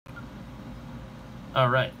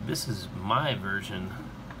Alright, this is my version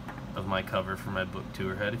of my cover for my book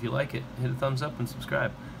tour head. If you like it, hit a thumbs up and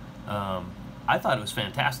subscribe. I thought it was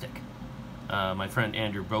fantastic. My friend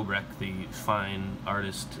Andrew Bobrek, the fine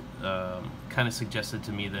artist, kind of suggested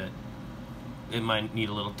to me that it might need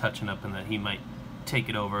a little touching up and that he might take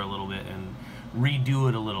it over a little bit and redo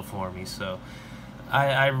it a little for me. So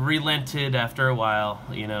I relented after a while,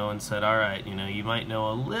 you know, and said, all right, you know, you might know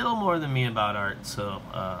a little more than me about art, so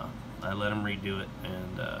I let him redo it.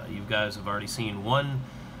 And you guys have already seen one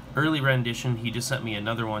early rendition. He just sent me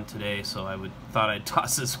another one today, so thought I'd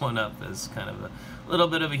toss this one up as kind of a little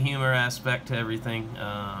bit of a humor aspect to everything.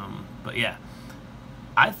 But yeah,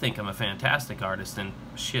 I think I'm a fantastic artist, and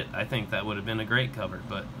shit, I think that would have been a great cover,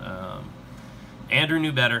 but Andrew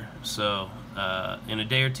knew better, so in a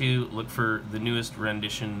day or two, look for the newest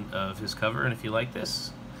rendition of his cover, and if you like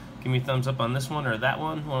this, give me a thumbs up on this one or that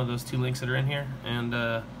one of those two links that are in here, and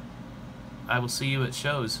I will see you at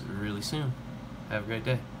shows really soon. Have a great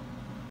day.